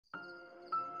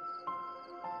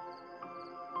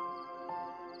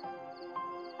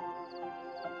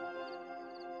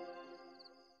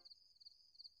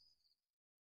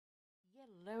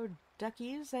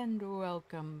duckies, and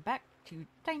welcome back to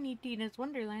Tiny Tina's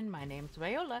Wonderland. My name's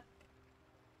Viola.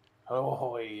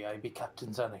 Ahoy, I be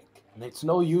CaptainZanic, and it's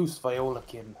no use, Viola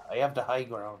kin. I have the high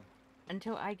ground.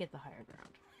 Until I get the higher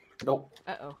ground. Nope,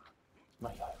 Uh-oh.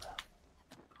 my high ground.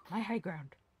 My high ground.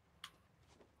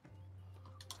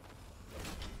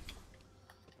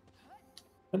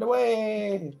 And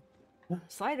away!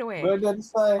 Slide away. We're going to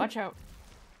slide. Watch out.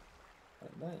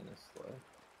 That ain't a slide.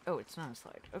 Oh, it's not a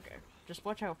slide. Okay. Just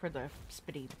watch out for the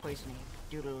spitty, poisony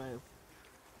doodaloo.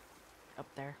 Up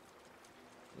there.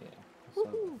 Yeah.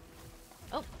 Woohoo!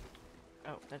 Oh!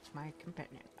 Oh, that's my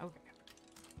companion. Okay.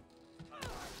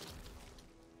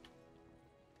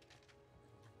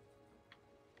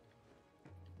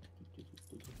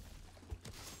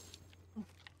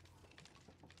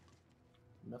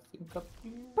 Nothing up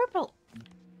here. Purple!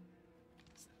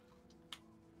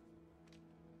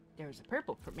 There's a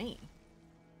purple for me,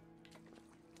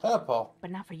 Purple.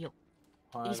 but not for you.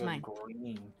 I He's got mine.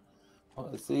 green.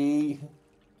 Oh, see?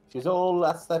 She's all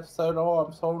last episode. Oh,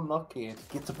 I'm so lucky. It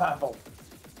gets a purple.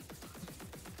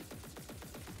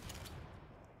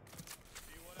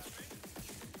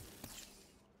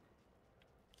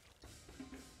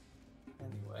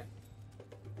 Anyway.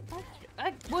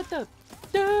 What the?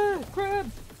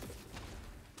 Crab!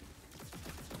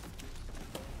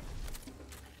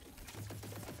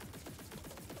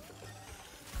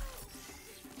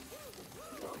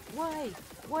 Why?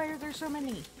 Why are there so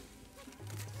many?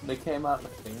 They came out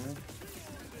looking.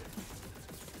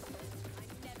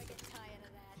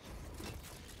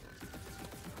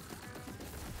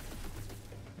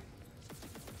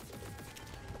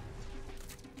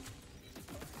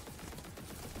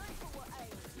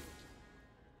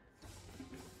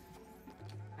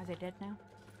 Are they dead now?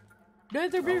 No,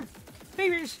 they're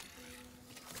babies!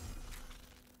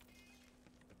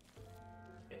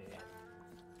 Yeah.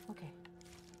 Okay.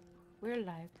 We're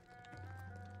alive.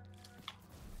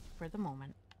 For the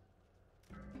moment.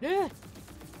 Ah!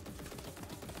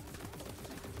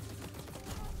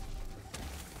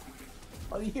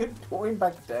 What are you doing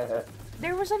back there?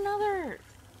 There was another!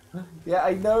 Yeah,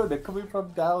 I know. They're coming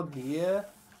from down here.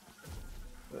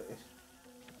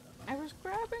 I was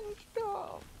grabbing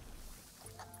stuff.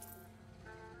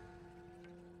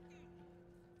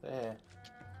 There.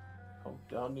 Come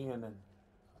down here then.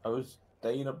 I was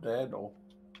staying up there though.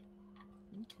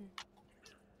 Okay.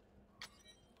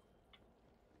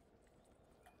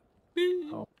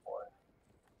 Oh boy.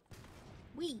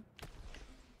 Wee!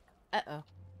 Uh-oh.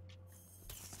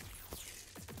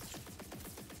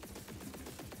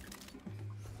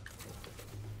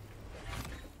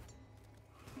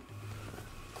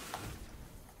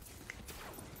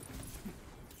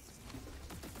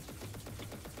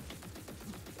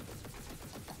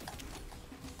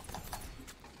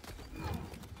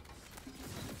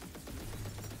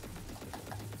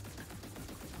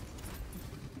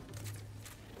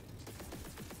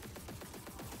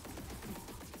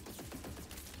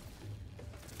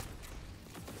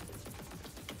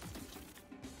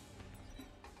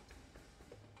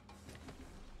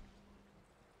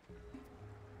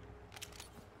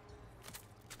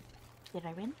 Did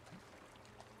I win?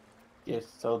 Yes,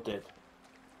 so did.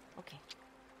 Okay.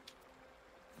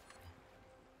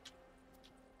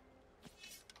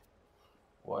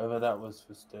 Whatever that was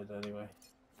dead anyway.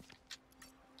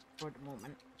 For the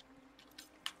moment.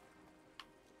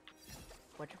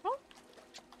 Waterfall?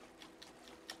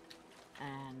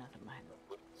 And nothing behind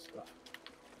it. Stuff.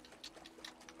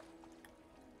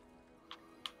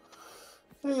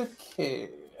 Okay.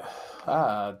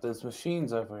 Ah, there's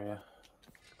machines over here.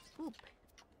 Oop.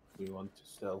 We want to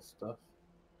sell stuff.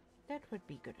 That would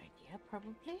be a good idea,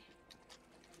 probably.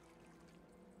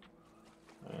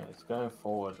 Yeah, it's going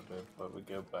forward a bit, but we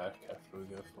go back after we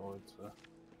go forward, so.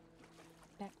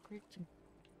 Backwards and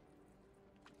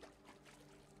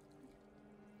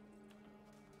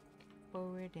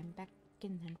forward and back,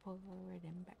 and then forward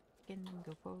and back, and then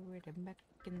go forward and back,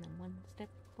 and then one step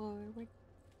forward.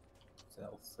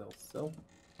 Sell, sell, sell.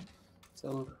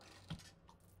 Sell.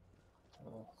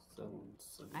 Oh, sell,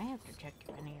 sell. I have to check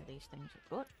if any of these things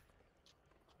are good.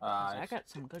 Ah, I got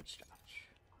some good stuff.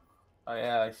 Oh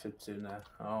yeah, I should do that.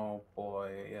 Oh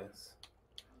boy, yes.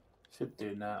 Should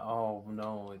do that. Oh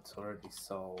no, it's already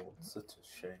sold. Such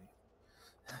a shame.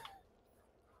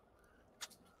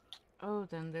 Oh,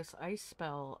 then this ice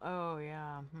spell. Oh,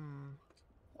 yeah.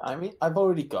 I mean, I've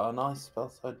already got an ice spell,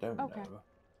 so I don't Okay. know.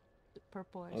 The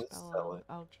purple ice Let's spell. sell it.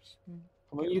 I'll just.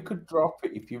 I mean, you could drop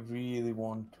it if you really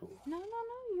want to. No.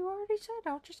 You already said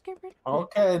I'll just get rid of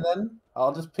it. Okay, then.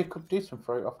 I'll just pick up this and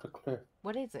throw it off the cliff.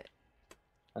 What is it?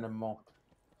 And a moth.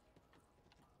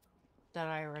 That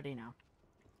I already know.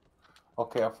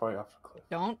 Okay, I'll throw it off the cliff.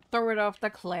 Don't throw it off the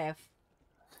cliff.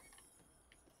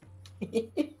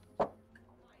 Fish.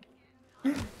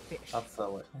 I'll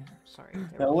sell it. Sorry. There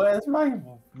Now, we go. where's my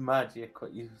magic?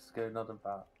 What you was going on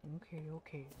about? Okay,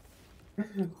 okay.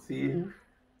 See you.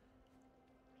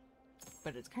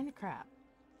 But it's kind of crap.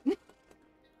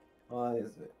 Why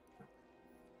is it?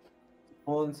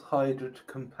 Spawns Hydra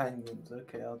companions.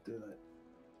 Okay, I'll do that.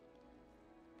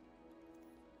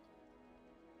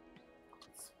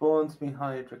 Spawns me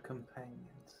Hydra companions.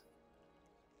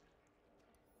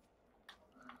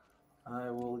 I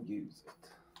will use it.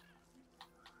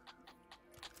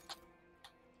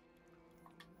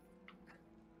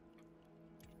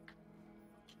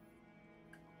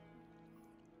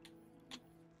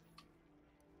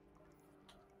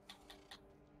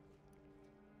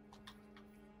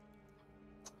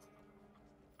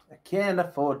 I can't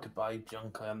afford to buy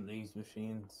junk on these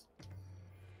machines.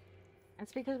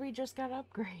 That's because we just got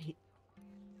upgrade.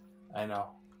 I know.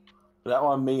 But that's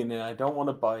what I mean, and I don't want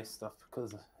to buy stuff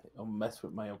because it'll mess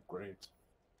with my upgrades.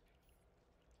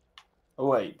 Oh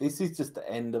wait, this is just the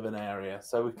end of an area,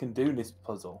 so we can do this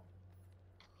puzzle.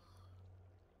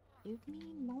 Give me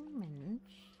a moment.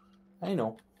 I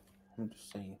know. I'm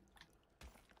just saying.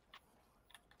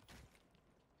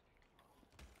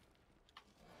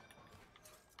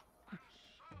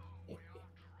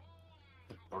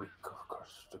 The brick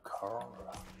across the car.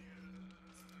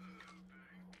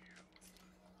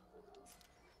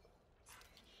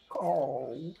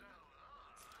 Oh.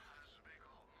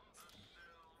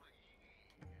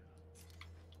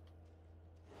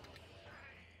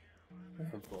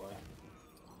 Oh boy.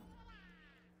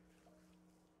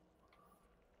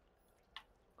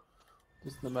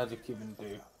 Does the magic even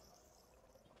do?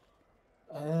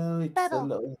 Oh, it's the Bubble.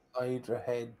 little Hydra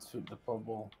heads with the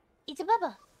bubble. It's a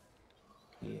bubble.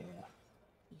 Yeah.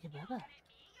 It's a bubble.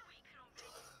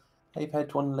 I've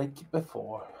had one like it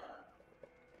before.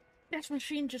 This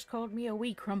machine just called me a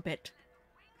wee crumpet.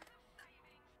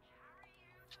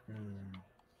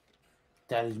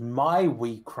 That is my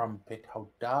wee crumpet. How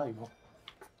dare you?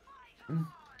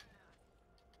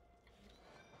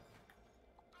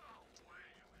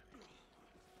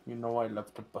 You know I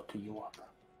love to butter you up.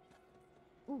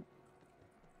 Ooh.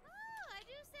 Oh, I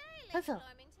do say, Puzzle.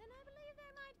 Lady Normington, I believe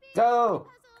there might be Go! a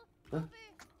puzzle over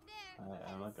there.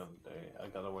 I'm not gonna do it. I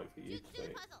gotta wait for you Just to do do the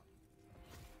it. puzzle.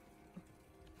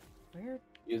 Where?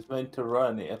 You was meant to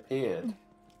run, it appeared.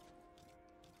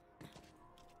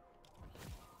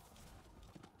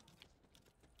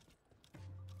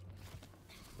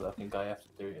 So I think I have to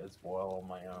do it as well on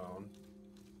my own.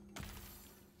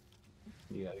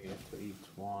 You gotta get to each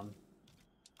one.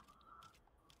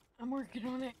 I'm working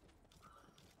on it.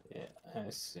 Yeah, I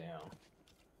see.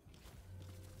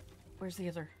 Where's the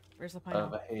other? Where's the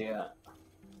pineapple? Over here.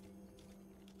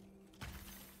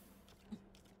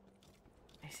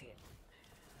 I see it.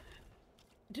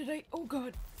 Did I? Oh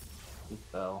god. He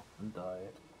fell and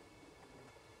died.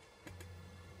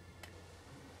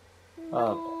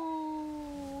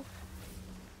 No.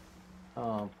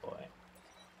 Oh boy.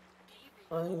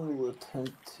 I will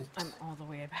attempt it. I'm all the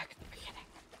way back at the beginning.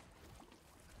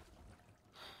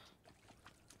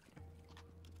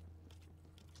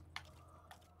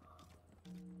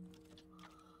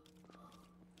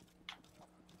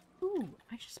 Ooh,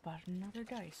 I just spotted another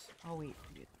dice. I'll wait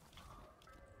for you.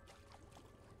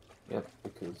 Yep,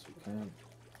 because you can.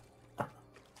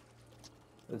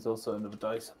 There's also another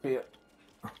dice up here.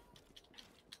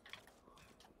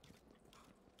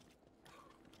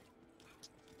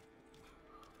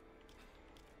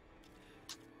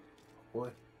 Boy.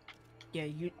 Yeah,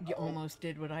 you almost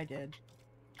did what I did.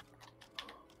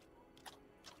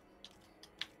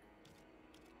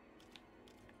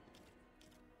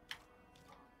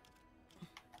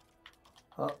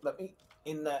 Oh, let me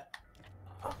in there.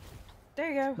 There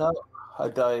you go. No, I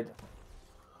died.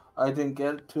 I didn't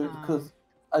get to it because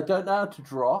I don't know how to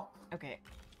drop. Okay,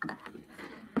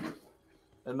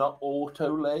 They're not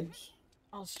auto ledge.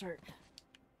 I'll start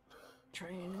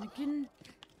trying again.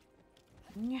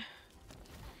 Yeah.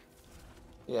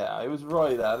 Yeah, I was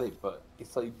right at it, but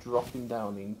it's like dropping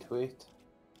down into it.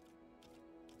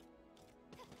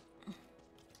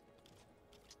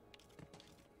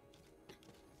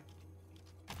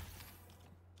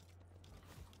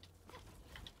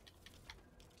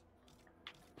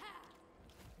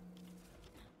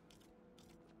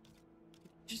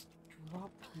 Just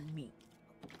drop me.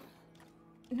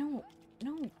 No,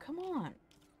 no, come on.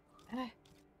 Okay.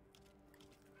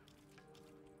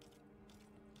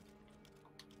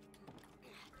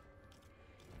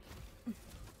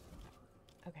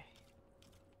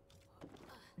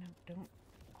 No, don't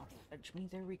edge me.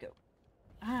 There we go.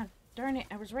 Ah, Darn it,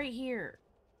 I was right here.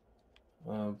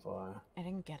 Oh boy. I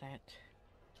didn't get it.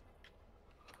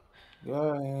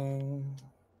 Going.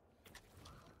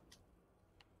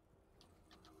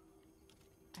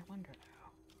 I wonder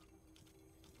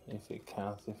though. If it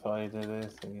counts if I do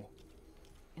this and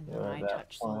And Yeah, then I that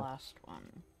touched the one. last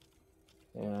one.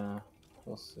 yeah,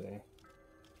 we'll see.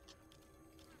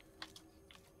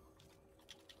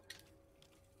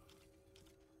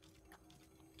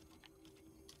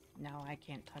 No, I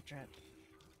can't touch it.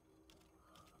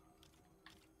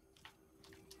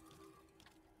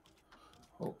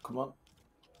 Oh, come on.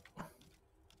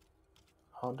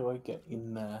 How do I get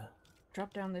in there?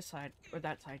 Drop down this side, or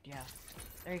that side, yeah.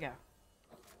 There you go.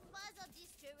 Puzzle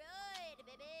destroyed,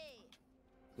 baby.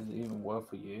 Does it even work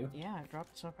for you? Yeah, it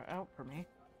dropped stuff out for me.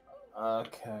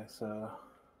 Okay, so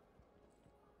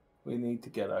we need to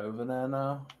get over there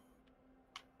now.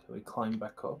 Can we climb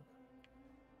back up?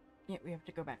 Yeah, we have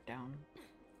to go back down.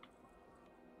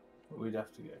 We'd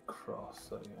have to get across,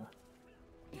 so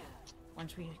yeah.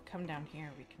 Once we come down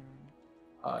here, we can...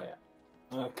 Oh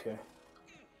yeah. Okay.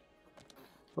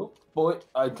 Oh boy,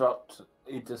 I dropped.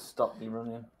 It just stopped me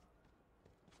running.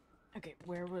 Okay,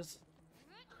 where was...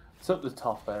 It's up the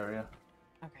top area.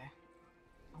 Okay.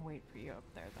 I'll wait for you up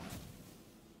there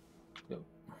then.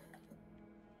 Yep.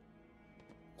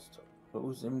 Stop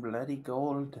losing bloody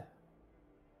gold.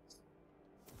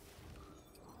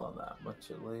 Not that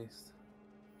much at least.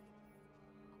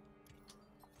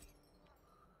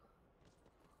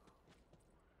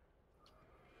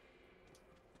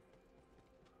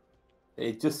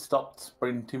 It just stopped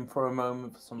sprinting for a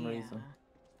moment for some reason.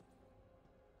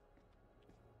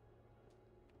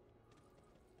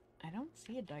 I don't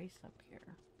see a dice up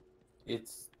here.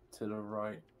 It's to the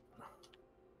right.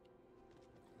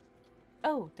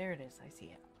 Oh, there it is. I see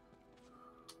it.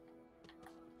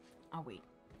 I'll wait.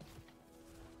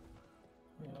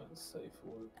 Yeah, it's safe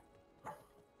word.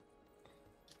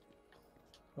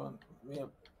 Come on. Yep.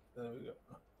 There we go.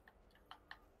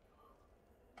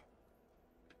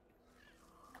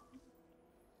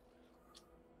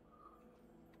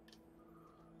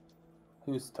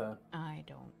 Whose turn? I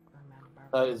don't remember.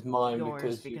 That is mine Yours,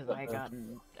 because you I the- got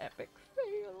an epic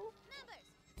fail.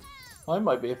 Numbers. Mine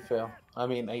might be a fail. I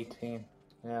mean 18.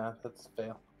 Yeah, that's a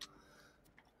fail.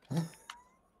 I'm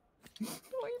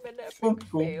an epic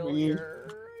Don't go failure.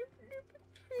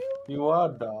 You are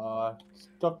not.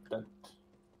 Stop that. I'm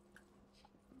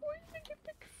an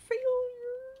epic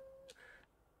failure.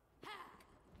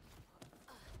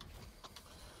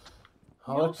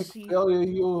 I'll You'll epic see. failure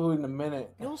you in a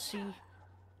minute. You'll see.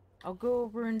 I'll go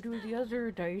over and do the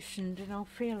other dice and then I'll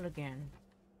fail again.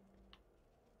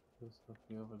 There's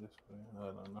nothing over this way. I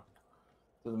don't know.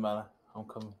 Doesn't matter. I'm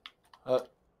coming.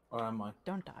 Where am I?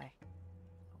 Don't die.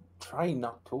 Try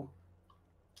not to.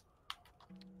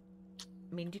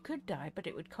 I mean, you could die, but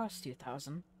it would cost you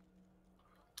 1,000.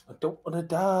 I don't want to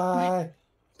die.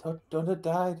 Don't want to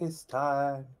die this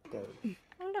time. Dude.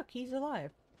 Oh, look, he's alive.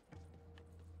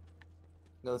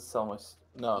 I'm gonna sell my.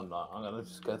 No, I'm not. I'm gonna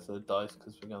just go to the dice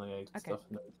because we're gonna get Okay. stuff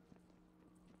in it.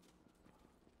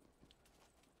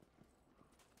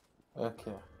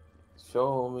 Okay.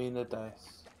 Show me the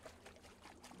dice.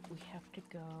 We have to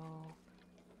go.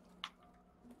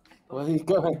 Where are you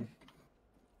going?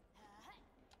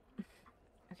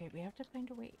 Okay, we have to find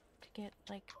a way to get,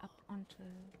 like, up onto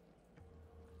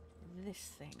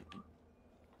this thing.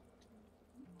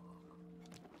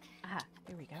 Ah,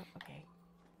 there we go. Okay.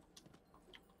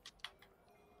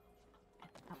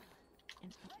 And up,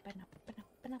 and up, and up, and up,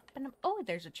 and up, and up. Oh,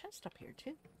 there's a chest up here,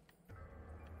 too.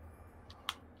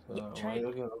 So, Yeah, where try- are you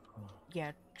looking?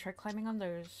 Yeah, try climbing on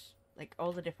those, like,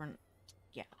 all the different...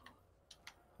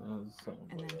 There's something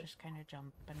And then weird. just kind of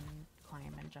jump and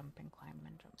climb and jump and climb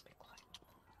and jump and climb.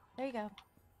 There you go.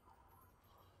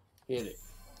 Hit it.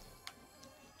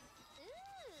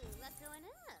 Ooh, what's going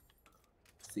up?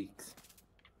 6.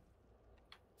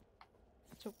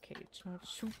 It's okay. It's not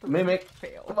super Mimic.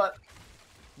 fail. Come on.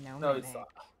 No, No, mimic. it's not.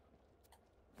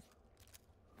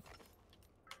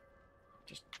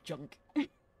 Just junk. I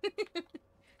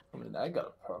mean, I got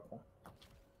a purple.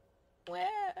 What?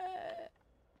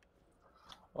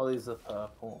 All these are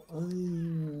purple.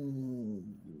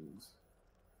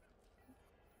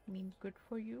 Means good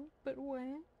for you, but what?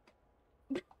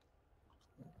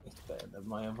 It's better than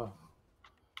my other.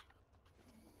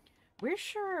 We're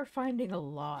sure finding a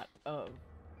lot of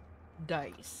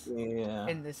dice Yeah.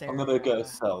 in this area. I'm gonna go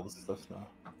sell the stuff now.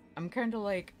 I'm kind of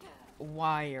like,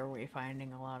 why are we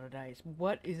finding a lot of dice?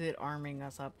 What is it arming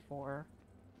us up for?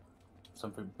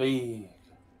 Something big.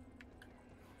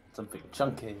 Something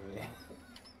chunky.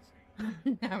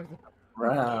 Now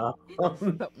Round.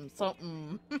 Something,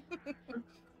 something.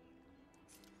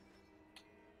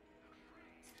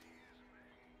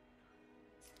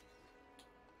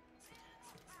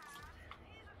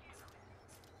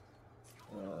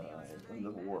 I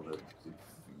never wanted to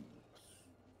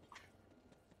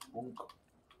Bonk.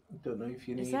 Don't know if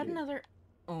you need Is that it. another?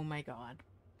 Oh my god.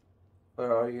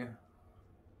 Where are you?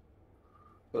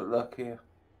 Good luck here.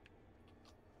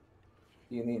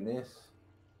 You need this?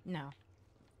 No.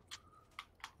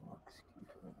 Oh,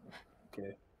 excuse me.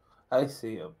 Okay. I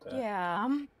see you up there.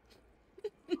 Yeah.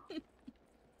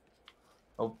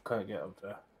 Oh, can't get up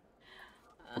there.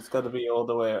 It's got to be all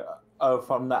the way. Oh,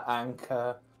 from the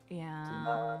anchor. Yeah.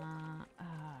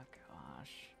 Oh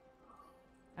gosh.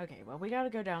 Okay, well we gotta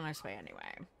go down this way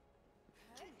anyway.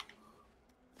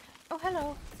 Oh,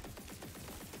 hello.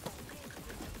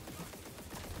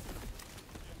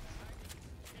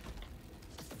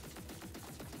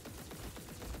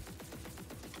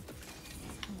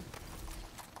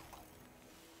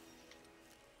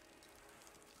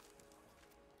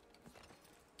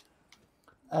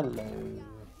 Hello. Real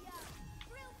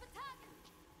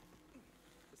photography.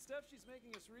 The stuff she's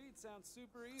making us read sounds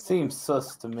super evil. Seems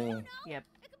sus to me. Yep.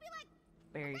 It could be like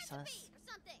Very recipe sus. or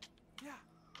something. Yeah,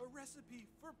 a recipe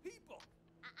for people.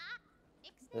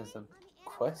 There's a On the animal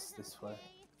quest isn't this way.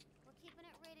 okay. We're keeping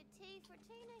it rated T for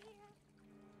Tina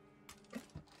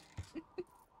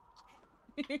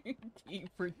here. T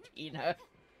for Tina.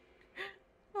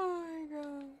 Oh my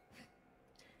god.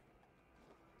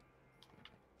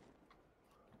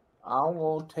 I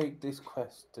will take this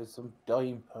quest. There's some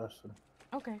dying person.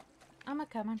 Okay, I'm a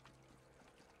coming.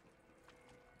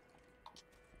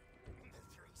 The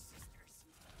three sisters.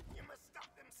 You must stop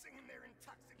them singing their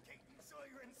intoxicating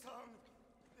siren song.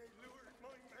 They lured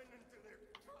my men into their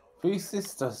tower. Three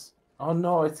sisters. Oh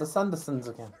no, it's the Sandersons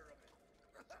again. I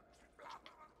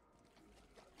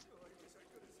wish I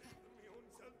could have saved them my own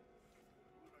self.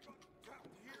 But I got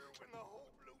trapped here when the whole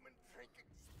bloomin' drink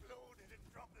exploded and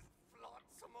dropped this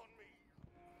flotsam on me.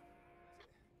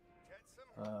 Jetsam?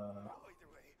 Either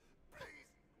way, please.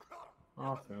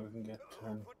 I think we can get to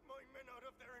him. Put my men out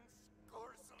of their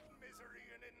scorsome misery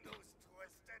and in those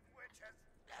twisted witches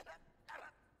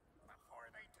before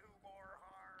they do more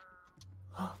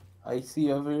harm. I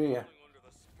see over here.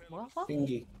 What?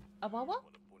 Thingy. A what?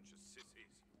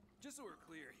 Just so we're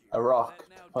clear here. A rock that to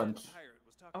now dead punch. pirate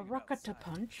was A talking rock about to sirens,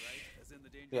 punch? right? As in the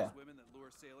dangerous Yeah. women that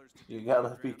lure sailors to You do gotta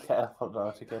be drowning. careful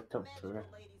though to get up to her.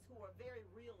 ladies who are very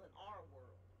real in our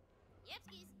world.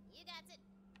 Yepskis, you got it.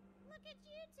 Look at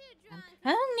you two drawing.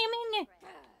 Oh,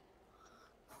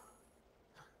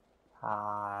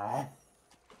 Hi.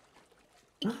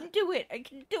 I can do it. I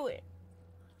can do it.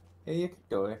 Yeah, you can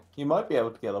do it. You might be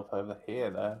able to get up over here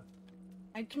though.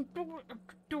 I can do it. I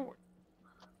can do it.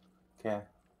 Okay.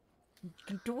 I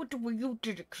can do it the way you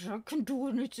did it, because I can do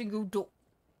anything you do.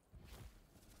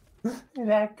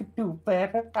 And I could do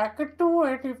better. I could do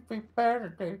it if we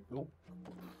better than you.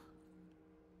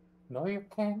 No, you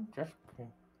can't. Just can't.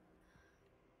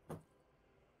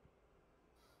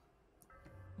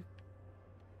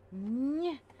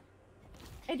 Yeah.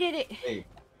 I did it. Hey,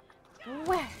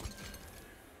 Wah.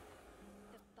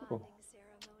 The Cool. bonding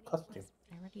ceremony Costume. was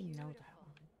I already know that beautiful.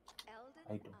 one. Eldon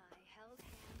I and don't. I held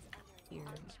hands under an Here.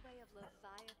 archway of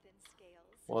Leviathan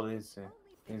scales. what is it?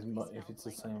 Only Is barely if it's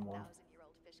the smelled same like a one.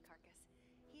 1,000-year-old fish carcass.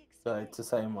 He So it's the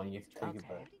explained, same one. You can take it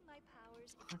Okay. back. "Putting my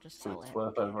powers I'll into just So sell it's it.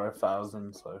 worth over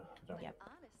 1,000. So I don't. Yep.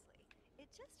 honestly, it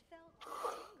just felt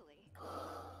tingly.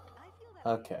 I feel that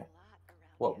way Okay. a lot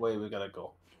around What here. way we gotta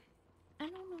go? I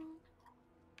don't know.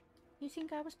 You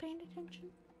think I was paying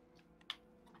attention?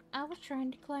 I was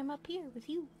trying to climb up here with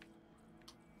you.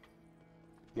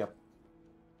 Yep.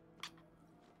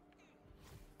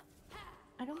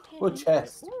 I don't pay Oh, attention.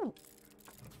 chest. Ooh.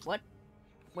 What?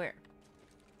 Where?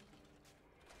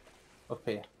 Up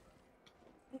here.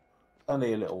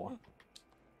 Only a little one.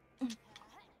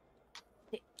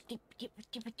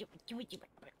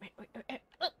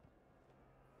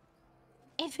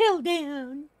 I fell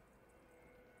down.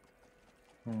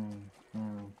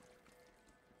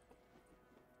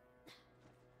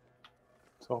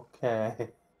 It's okay.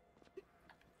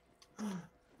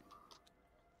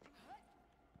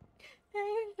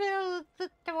 I fell the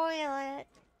toilet.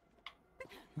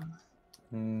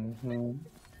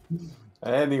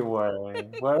 Anyway,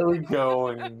 where are we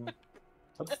going?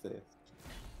 What's this?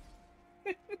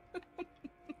 I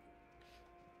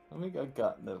think I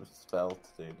got no spell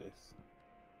to do this.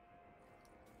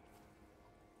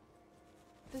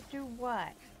 To do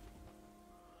what?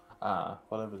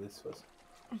 Whatever this was.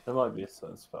 There might be a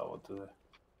certain spell to do.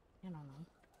 I don't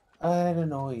know. I don't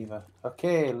know either.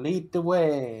 Okay, lead the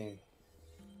way.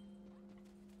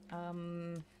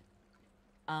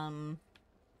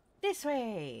 This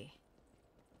way.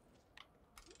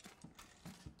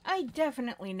 I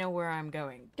definitely know where I'm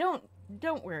going. Don't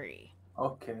worry.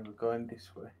 Okay, we're going this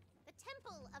way. The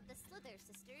temple of the Slither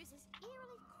Sisters is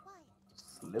eerily quiet.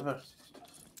 Slither Sisters.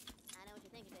 I know what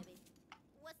you're thinking, baby.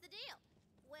 What's the deal?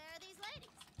 Where are these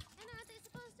ladies? And aren't they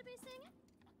supposed to be singing?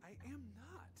 I am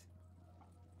not.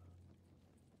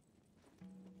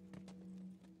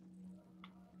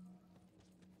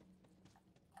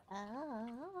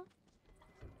 Oh.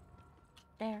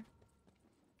 There.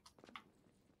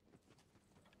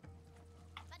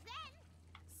 But then,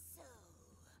 So,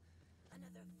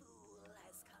 another fool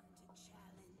has come to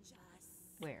challenge us.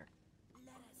 Where?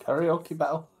 Let us Karaoke test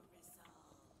battle. your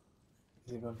resolve.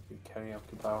 Is it going to be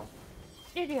karaoke battle?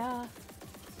 Did ya?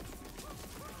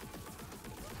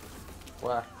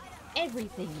 Where?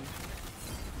 Everything.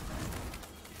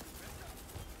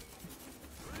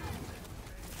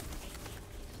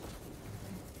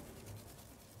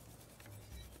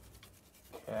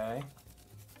 Okay.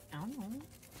 I don't know.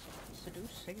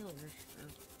 Seduce sailors are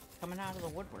coming out of the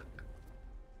woodwork.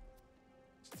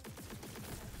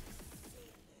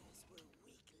 Sailors were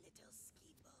weak little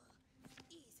skeeble,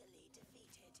 easily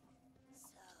defeated.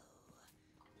 So,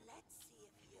 let's see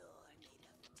if you're made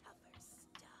of tougher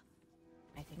stuff.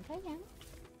 I think I am.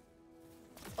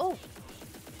 Oh!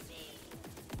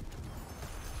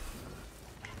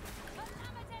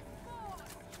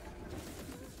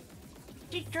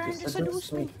 She's trying to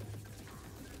seduce me.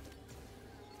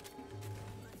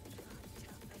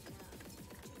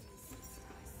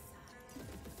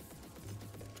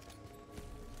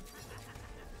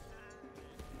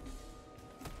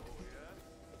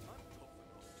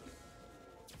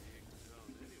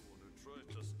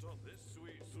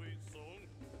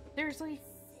 Seriously?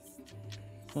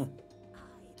 I believe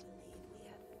we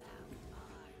have found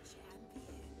our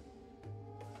champion.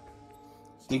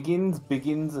 Diggins,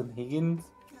 Biggins, and Higgins.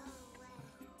 Go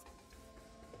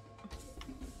and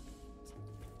defeat,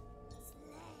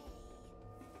 slay,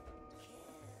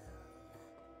 kill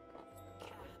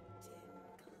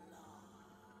Captain Claw.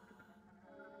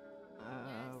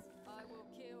 Uh, I will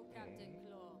kill Captain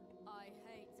Claw. I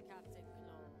hate Captain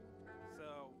Claw.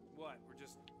 So, what? We're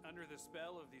just under the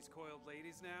spell of these coiled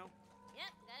ladies now?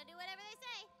 yep, gotta do whatever they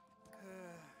say.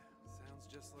 Sounds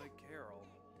just like Carol.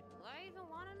 Do I even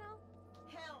want to know?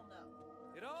 Hell no.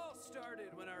 It all started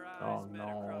when our eyes Oh, met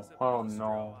no. across a Oh, bistro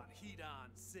no. on Hedon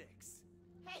 6.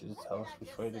 Hey, Just what tell did us I which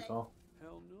just way to say? go.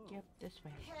 Hell no. yep, this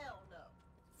way. Hell no.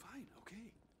 Fine,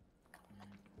 okay.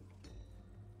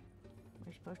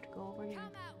 We're supposed to go over here.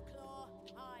 Come out, Claw.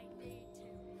 I need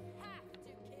to. Have to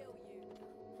kill you.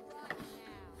 Right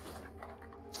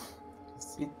now.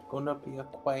 Is it gonna be a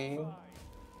quail? Fine.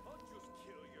 I'll just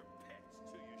kill your pets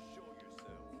till you show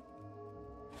yourself.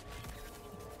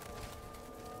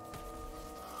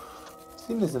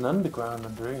 Seen there's an underground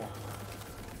under here.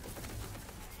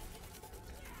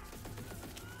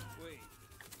 Wait.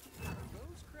 Are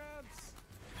those crabs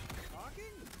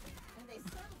talking? And they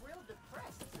sound real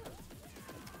depressed, too.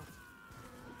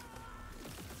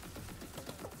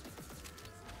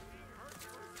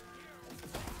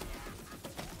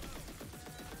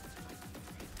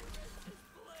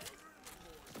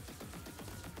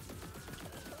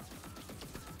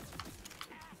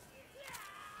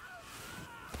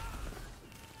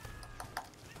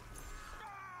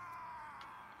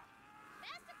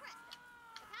 Master Presto!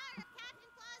 The power of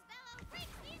Captain Claw's bellow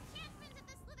breaks the enchantment of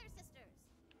the Slither Sisters.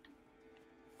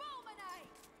 Fulminate!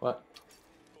 What?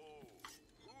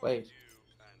 Oh, Wait. you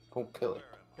and Don't kill it.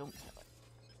 Don't kill it.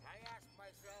 I asked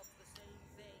myself the same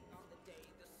thing on the day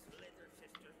the Slither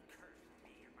Sisters cursed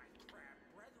me and my crab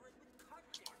brethren with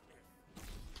consciousness.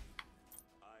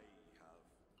 I have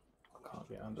I can't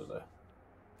get under there.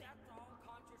 That's all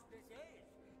consciousness is.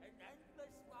 An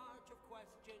endless march of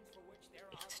questions for which there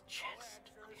are It's a no chest.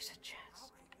 answers. There's a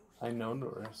chest. I know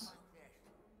there is.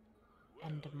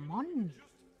 And money.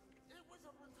 It was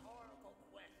a rhetorical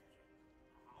question.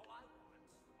 All I want,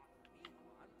 we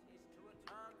want, is to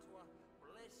return to a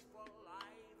blissful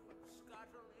life and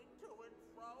scuttle into and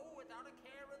fro without a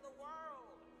care in the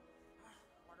world.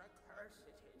 What a curse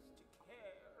it is to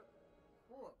care.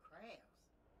 Poor crabs.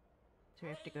 So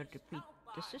we have to go defeat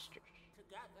Help the us. sisters.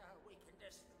 Together we can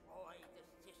destroy the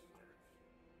sisters.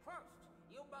 First,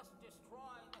 you must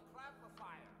destroy the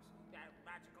clarifiers, their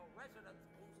magical resonance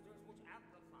boosters which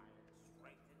amplify and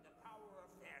strengthen the power of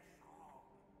their song.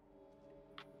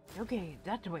 Okay,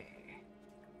 that way.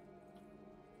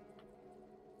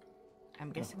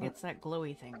 I'm guessing it's that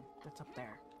glowy thing that's up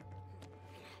there.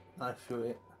 I shoot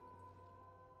it.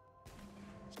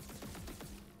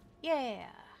 Yeah!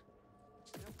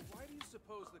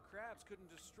 suppose the crabs couldn't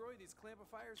destroy these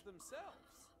clampifiers themselves?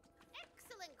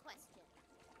 Excellent question.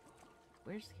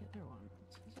 Where's the other one? It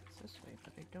says it's this way,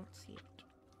 but I don't see it.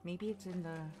 Maybe it's in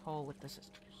the hall with the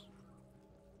sisters.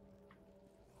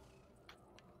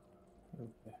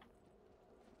 Okay.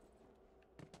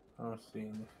 I don't see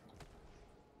anything.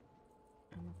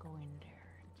 I'm gonna go in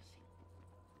there and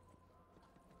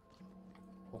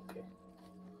see. Okay.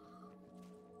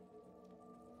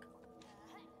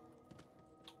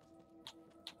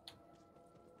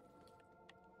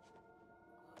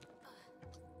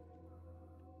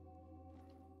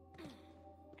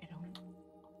 I don't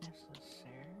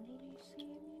necessarily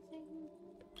see anything.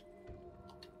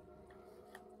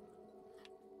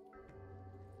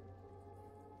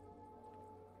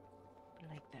 But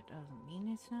like that doesn't mean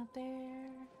it's not there.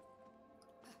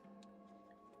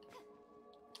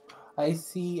 I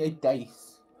see a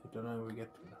dice. I don't know how we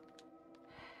get to it.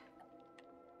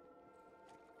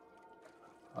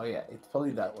 Oh yeah, it's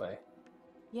probably that way.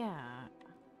 Yeah,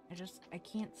 I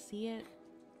can't see it,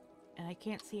 and I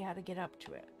can't see how to get up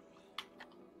to it.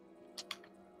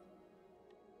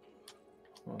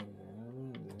 Oh,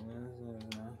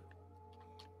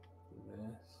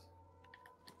 this.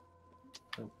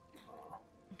 Oh.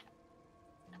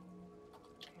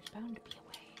 There's bound to be a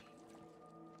way.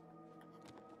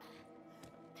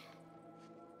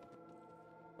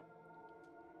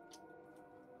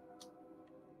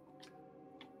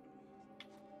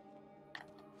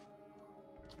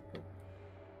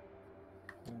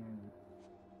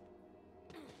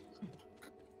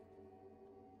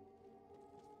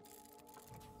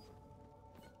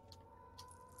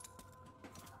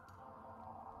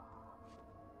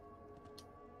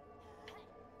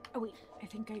 Oh wait, I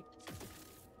think I...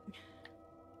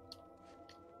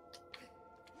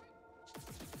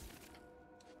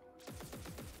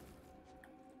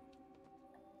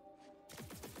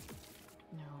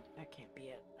 No, that can't be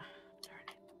it. Darn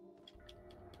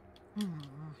it.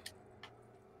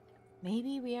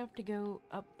 Maybe we have to go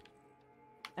up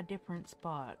a different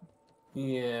spot.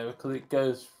 Yeah, because it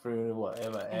goes through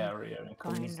whatever area and it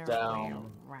comes Find our way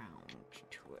down. around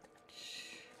to it.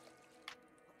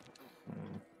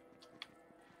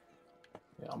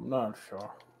 Yeah, I'm not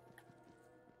sure.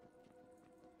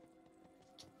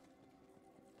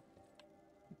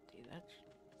 See, that's...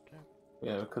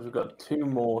 Yeah, because we've got 2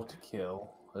 more to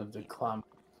kill of the clamp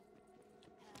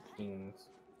things.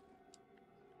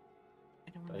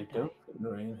 I don't I want to don't die. think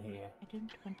they're in here. I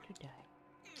didn't want to die.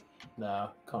 No,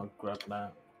 can't grab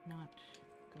that. Not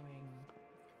going...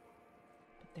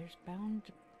 But there's bound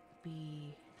to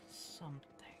be something.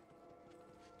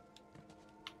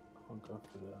 Can't go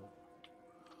through that.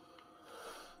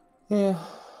 Yeah.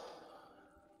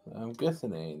 I'm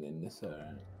guessing it ain't in this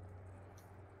area.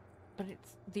 But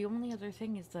it's... The only other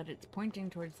thing is that it's pointing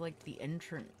towards, like, the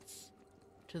entrance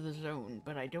to the zone,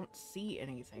 but I don't see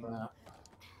anything.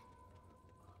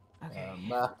 Okay.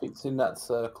 Map, it's in that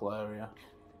circle area.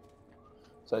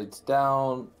 So it's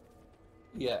down.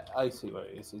 Yeah, I see where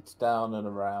it is. It's down and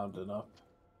around and up.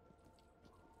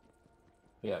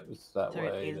 Yeah, it's that So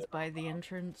way. it is by the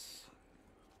entrance?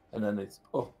 And then it's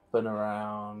up and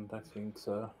around, I think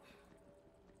so.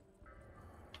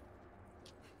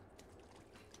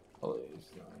 Oh, it's,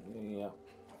 yeah.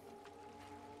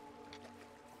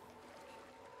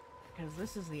 Because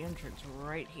this is the entrance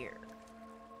right here.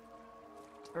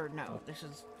 Or no, this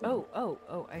is... Oh,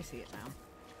 I see it now.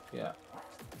 Yeah.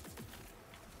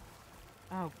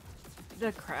 Oh,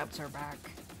 the crabs are back.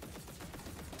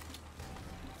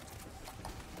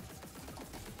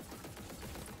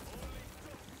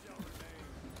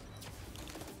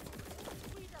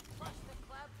 We depress the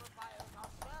clampifiers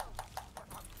ourselves, but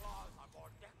our claws are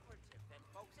more decorative than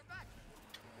folks imagine.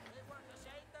 We weren't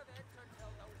ashamed of it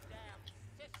until those damn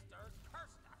sisters cursed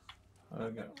us. There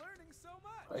we go. Learning so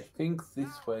much. I think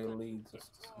this way leads us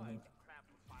to something.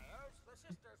 Clampifiers, the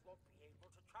sisters won't be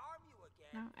able to charm you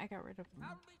again. No, I got rid of them.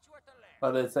 I'll meet you at the lair.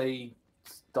 But there's a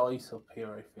dice up here,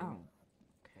 I think. Oh,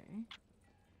 okay.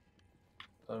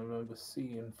 I remember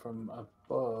seeing from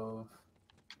above.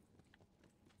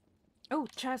 Oh,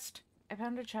 chest! I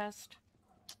found a chest.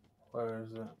 Where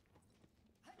is it?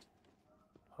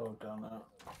 Oh, down there.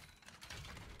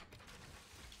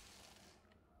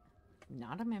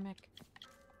 Not a mimic.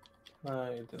 No,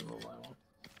 it didn't look like one.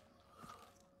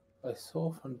 I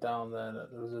saw from down there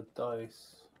that there was a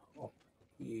dice up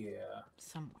here.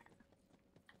 Somewhere.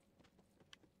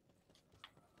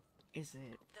 Is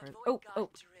it for... The Oh, Void God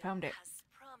found it. has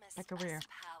promised Back over us here.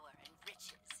 power and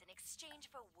riches in exchange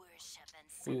for worship and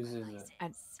Whose is it? I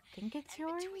sacrifices. think it's And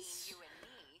between yours. you and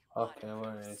me, Okay, one of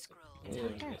where those is it? scrolls Here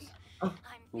it Okay. is. I'm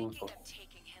thinking Ooh. of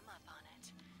taking him up on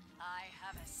it. I have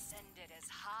as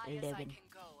high as I 11. can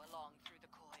go along through the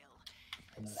coil.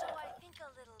 So I think a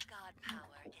little god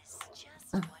power is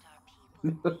just what our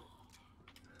people need.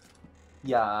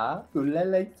 Yeah, Ula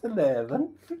likes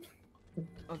 11.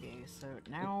 Okay, so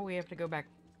now we have to go back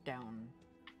down.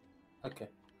 Okay.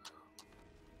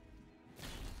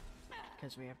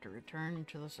 Because we have to return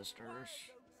to the sisters.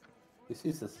 This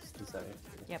is the sisters, eh?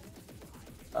 Yep.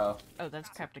 Oh. Oh, that's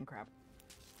Captain Crab.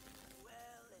 Well,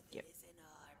 it Yep. isn't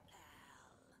our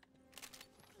pal.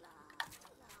 Blah,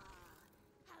 blah.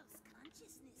 How's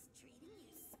consciousness treating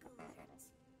you, Squirt?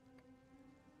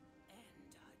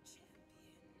 And our champion.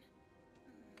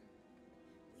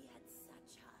 We had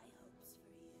such high hopes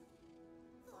for you.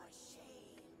 For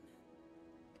shame.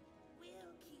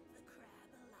 We'll keep the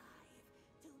crab alive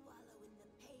to wallow in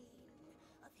the pain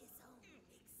of his own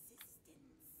existence.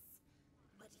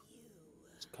 But you...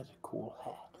 It's got a cool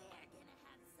hat. We're gonna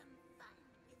have some fun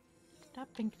with you. Stop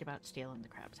thinking about stealing the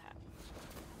crab's hat.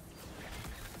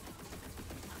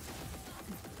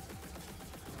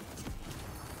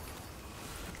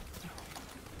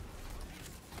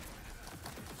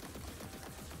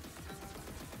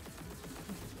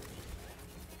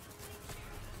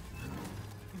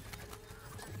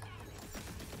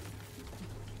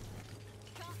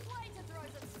 Can't wait to throw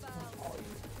some spells.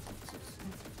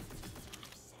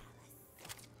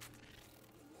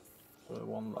 So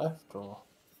one left, or?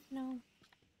 No.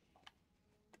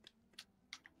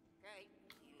 Thank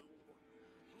you.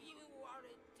 You are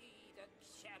indeed a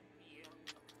champion.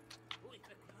 With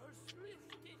the curse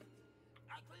lifted,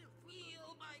 I can feel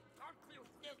my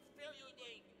consciousness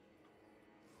fading.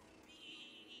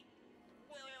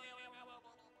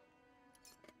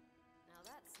 Now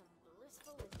that's some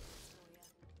blissful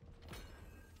ignorance for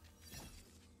you.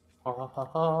 Ha ha ha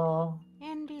ha.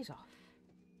 And he's off.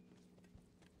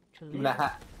 To Give me that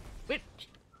hat. Wait.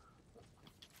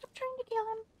 Stop trying to kill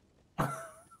him.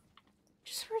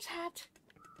 Just for his hat.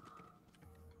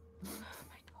 Oh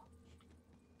my god.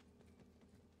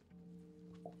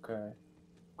 Okay.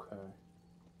 Okay.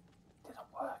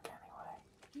 Didn't work anyway.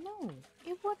 No,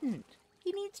 it wouldn't.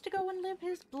 He needs to go and live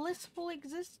his blissful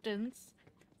existence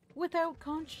without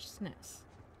consciousness.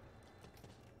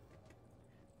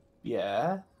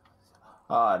 Yeah.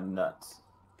 Ah, nuts.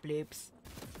 Bloops.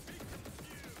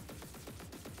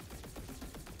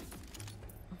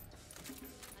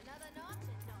 Another notch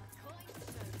and not coin to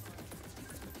show for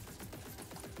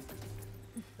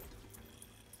it.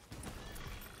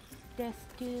 Death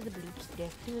to the bloops,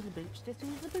 death to the bloops, death to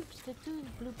the bloops, death to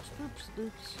the bloops, bloops,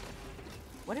 bloops.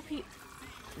 What if he...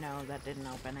 No, that didn't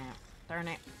open it. Darn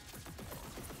it.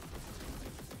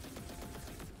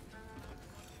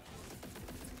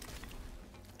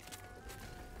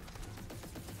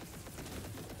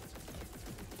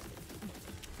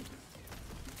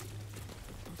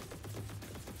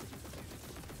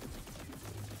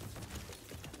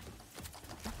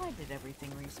 Why did everything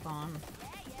respawn?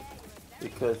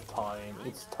 Because time.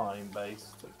 It's time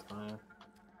based. Time.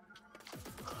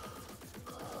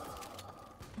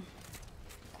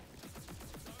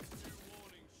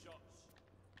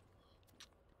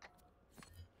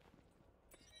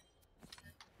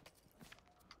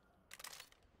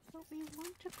 But we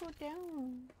want to go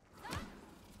down.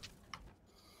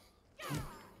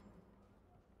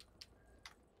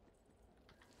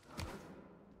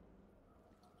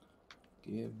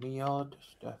 Give me all the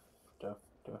stuff.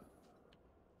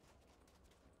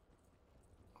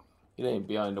 It ain't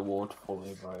behind the waterfall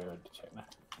either, I had to check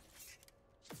that.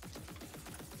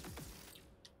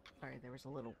 Sorry, there was a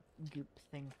little goop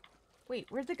thing. Wait,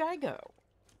 where'd the guy go?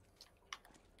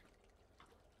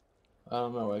 I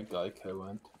don't know where Geico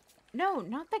went. No,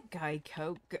 not the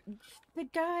Geico. The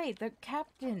guy, the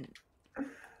captain.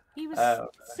 He was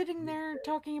sitting there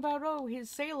talking about, oh, his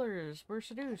sailors were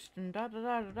seduced and da da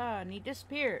da da da, and he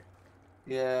disappeared.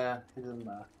 Yeah, it doesn't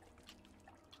matter.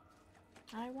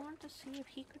 I want to see if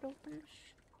he could open the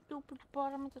stupid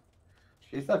bottom of the...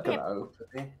 She's not gonna Yep. open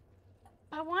it.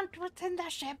 I want what's in the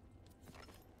ship.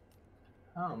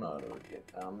 I don't know how to get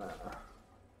down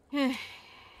there.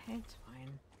 It's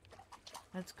fine.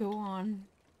 Let's go on.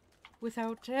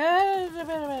 Without...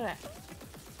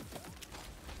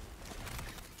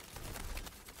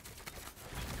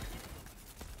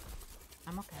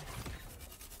 I'm okay.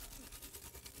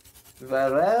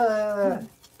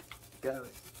 Go.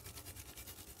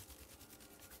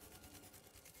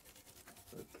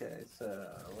 Okay, so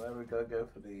where we gotta go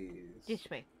for these? This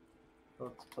way.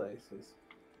 Lots of places.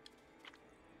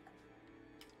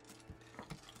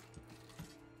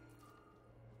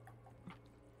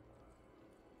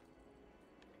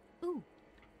 Ooh.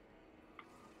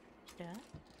 Stuff.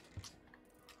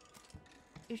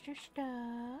 Is there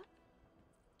stuff?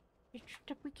 It's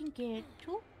stuff we can get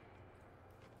to.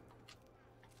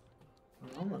 I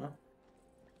don't know.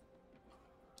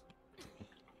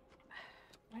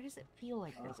 Why does it feel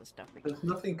like there's a stuff we can There's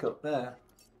nothing up there.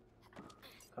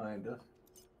 Kind of.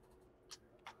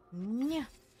 Yeah.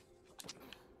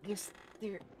 Yes,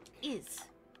 there is.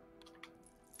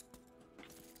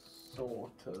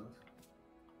 Sort of.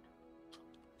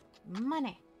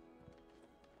 Money.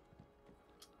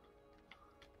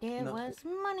 There Nothing. was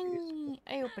money.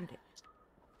 I opened it.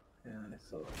 Yeah, I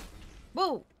saw it.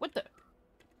 Whoa! What the?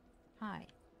 Hi.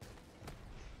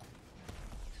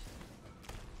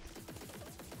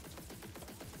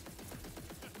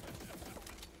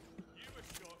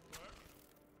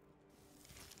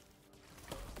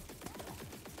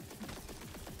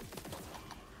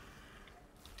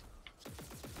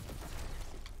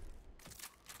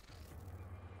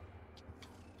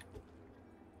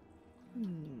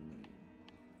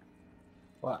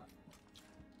 What?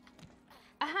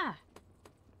 Aha!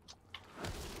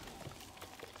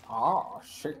 Ah,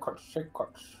 secrets.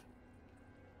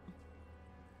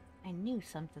 I knew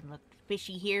something looked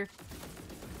fishy here.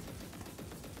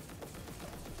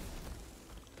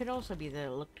 Could also be that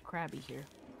it looked crabby here.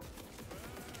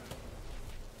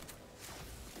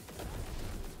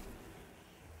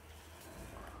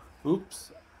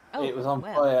 Oops. Oh, It was on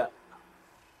well. fire.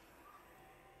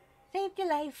 Saved your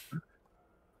life.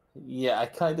 Yeah, I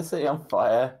kind of say on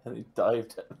fire, and it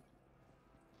dived in.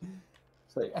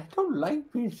 It's like, I don't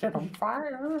like being set on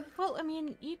fire. Well, I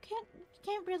mean, you can't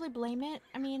really blame it.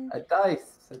 I mean, A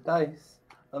dice.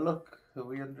 Oh, look, are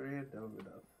we under here? No, we're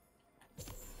not.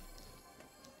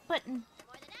 button The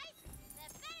more the dice, the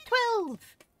better. 12.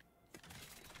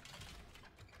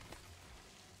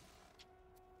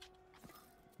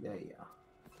 Yeah.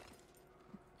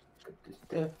 Got this stuff,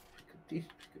 got this,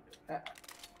 got that.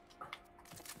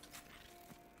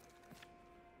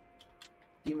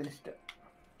 Give me the stuff.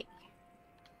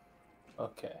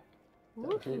 Okay. That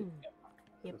was it. Woohoo.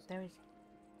 Yep, there is.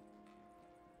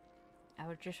 I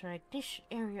was just like, this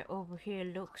area over here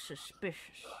looks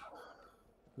suspicious.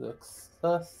 Looks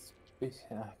suspicious.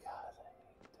 Oh, God, I hate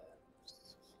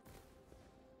this.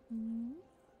 Hmm?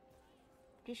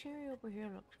 This area over here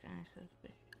looks kind of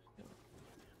suspicious.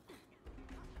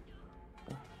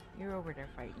 You're over there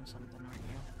fighting something, aren't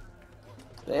you?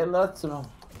 There are lots of them.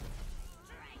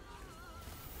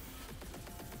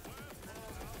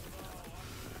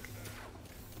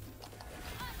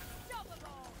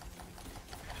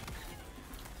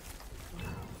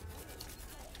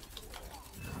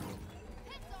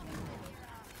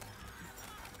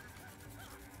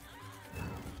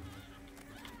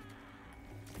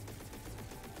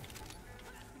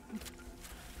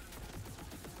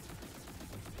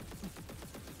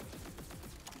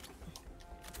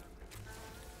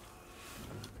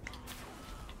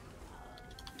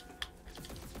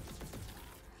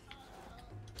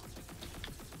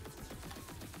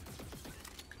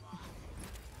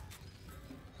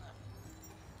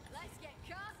 Let's get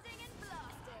casting and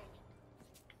blasting.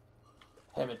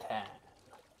 Hammer time.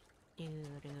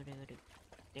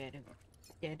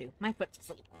 Do. My foot's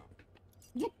asleep.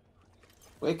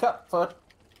 Wake up, foot.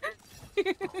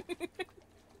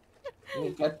 You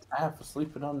got time for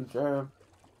sleeping on the gerb.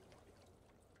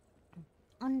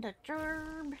 On the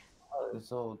gerb. What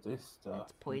is all this stuff?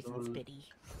 It's poison spitty.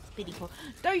 Spitty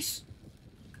dice!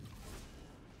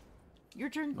 Your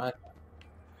turn. My...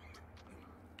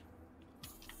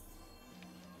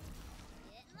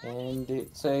 And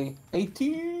it's a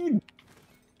 18.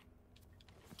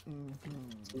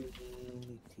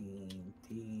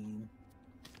 18.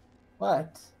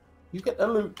 What? You get the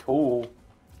loot tool. Let's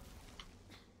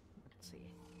see.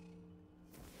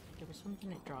 There was something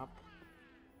that dropped.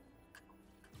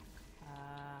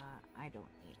 I don't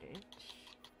need it.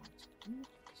 1 second,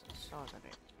 because I saw that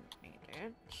I didn't need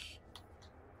it.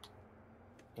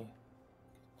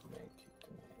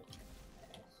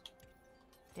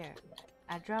 There.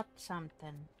 I dropped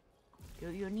something. Do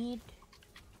you need?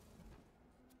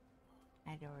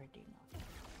 I already know.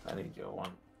 I need your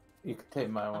one. You can take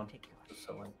my I'll one. take yours.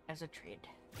 Selling. As a trade.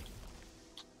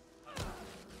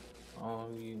 Oh,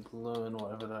 you learn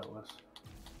whatever that was.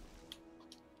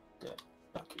 Yeah.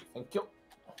 Okay, thank you.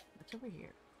 What's over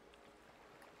here?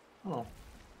 Oh.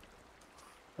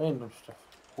 Random stuff.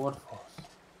 Waterfalls.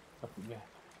 Up again.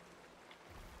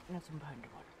 Nothing behind the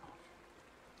waterfall.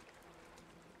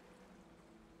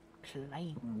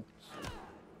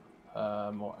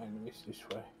 Climb. More enemies this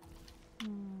way.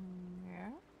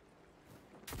 Yeah.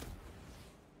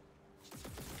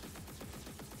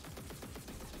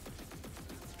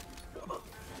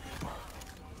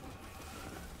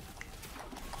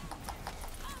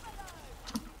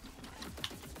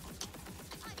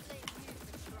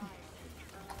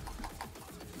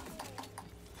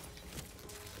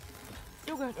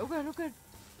 god, oh god, oh god.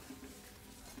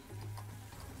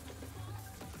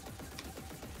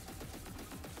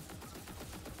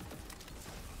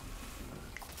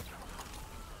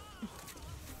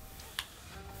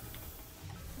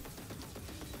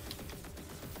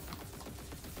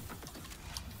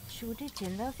 Shoot it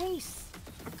in the face.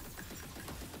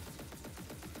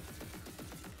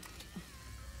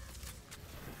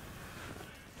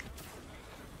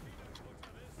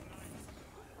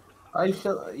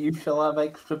 You shall have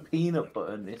extra peanut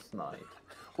butter this night.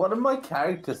 What are my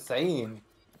characters saying?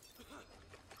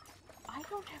 I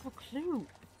don't have a clue.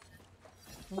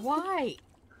 Why?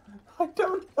 I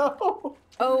don't know.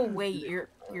 Oh wait, your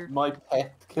My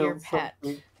pet killed your pet.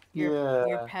 something.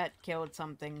 Your pet killed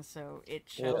something, so it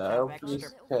shall Yeah, have I'll extra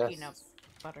just peanut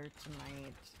butter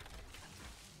tonight.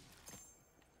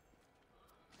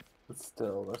 But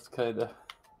still, that's kind of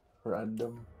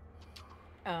random.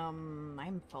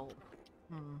 I'm full.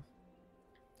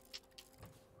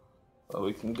 Well,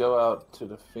 we can go out to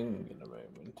the thing in a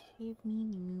moment. Give me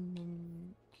a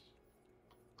moment.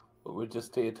 But we're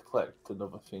just here to collect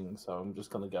another thing, so I'm just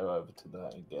gonna go over to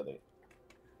that and get it.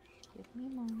 Give me a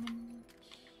moment.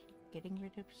 Getting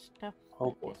rid of stuff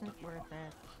Oh, that isn't worth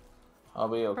it. I'll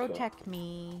be okay. Protect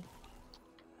me.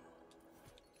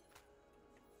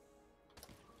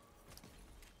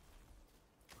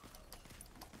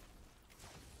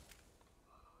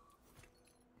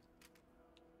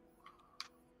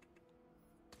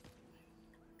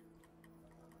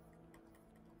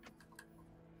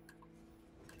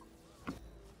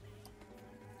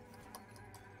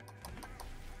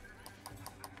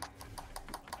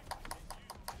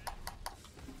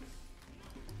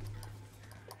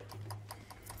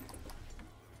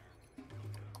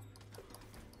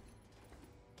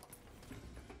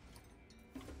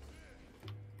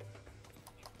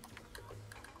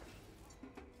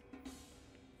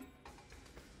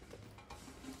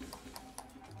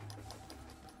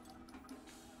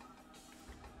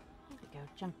 There we go,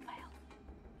 junk pile.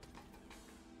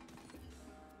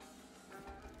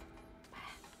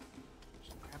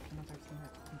 Just grab another thing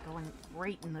that's going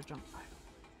right in the junk pile.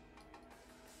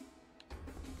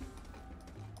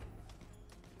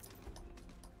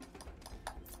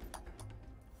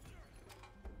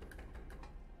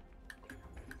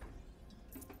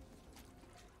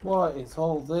 What is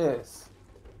all this?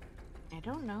 I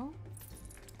don't know.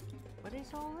 What is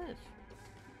all this?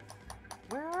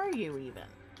 Where are you even?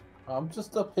 I'm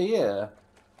just up here.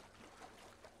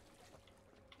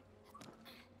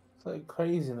 It's like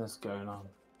craziness going on.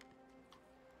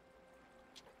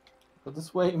 We're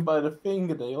just waiting by the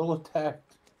thing and they all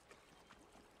attacked.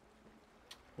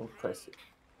 We'll press it.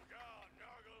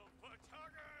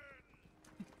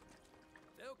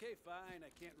 Okay, fine. I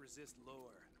can't resist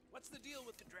lore. What's the deal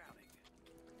with the drowning?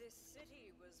 This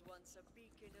city was once a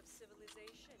beacon of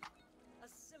civilization, a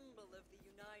symbol of the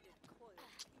united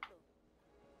coiled people.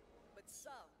 But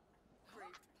some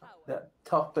craved power. That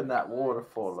top in that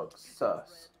waterfall looks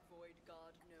sus. Void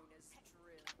god known as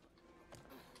Drill.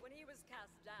 When he was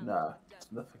cast down Nah, to death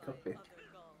there's nothing by up here. other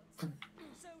gods,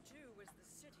 so too was the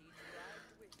city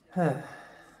dragged with him.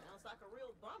 Sounds like a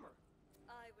real bummer.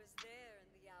 I was there in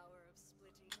the hour of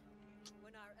splitting,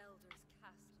 when our elders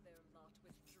cast their lot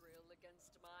with Drill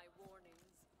against my warnings.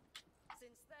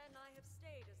 Since then, I have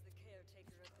stayed as the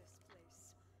caretaker of this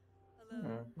place.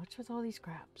 Alone, What's with all these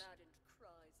crabs? maddened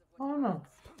cries of Oh, what no.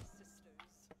 Slither Sisters.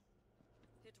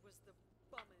 It was the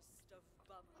bummest of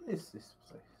bummers. What is this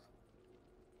place?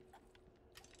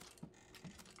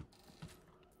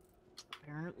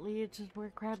 Apparently it's just where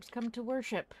crabs come to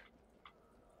worship.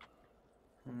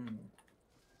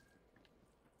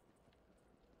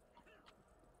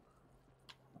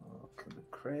 Oh, can the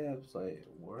crabs like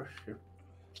worship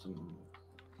some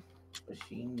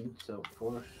machine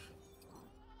self-force?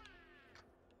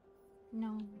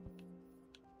 No.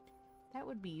 That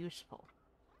would be useful.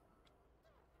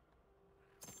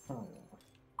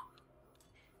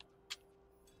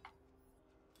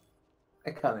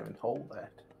 I can't even hold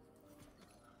that.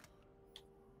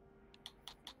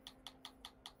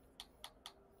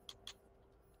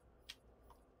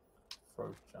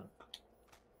 Throw junk.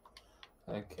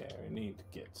 Okay, we need to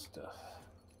get stuff.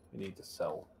 We need to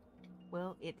sell.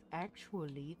 Well, it's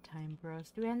actually time for us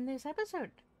to end this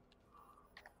episode.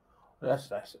 That's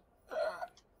nice.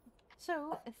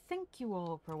 So, thank you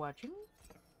all for watching.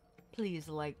 Please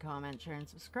like, comment, share, and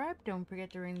subscribe. Don't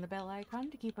forget to ring the bell icon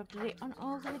to keep up to date on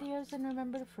all the videos. And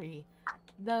remember to free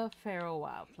the feral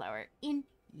wildflower in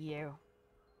you.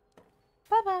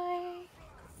 Bye-bye.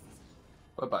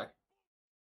 Bye-bye.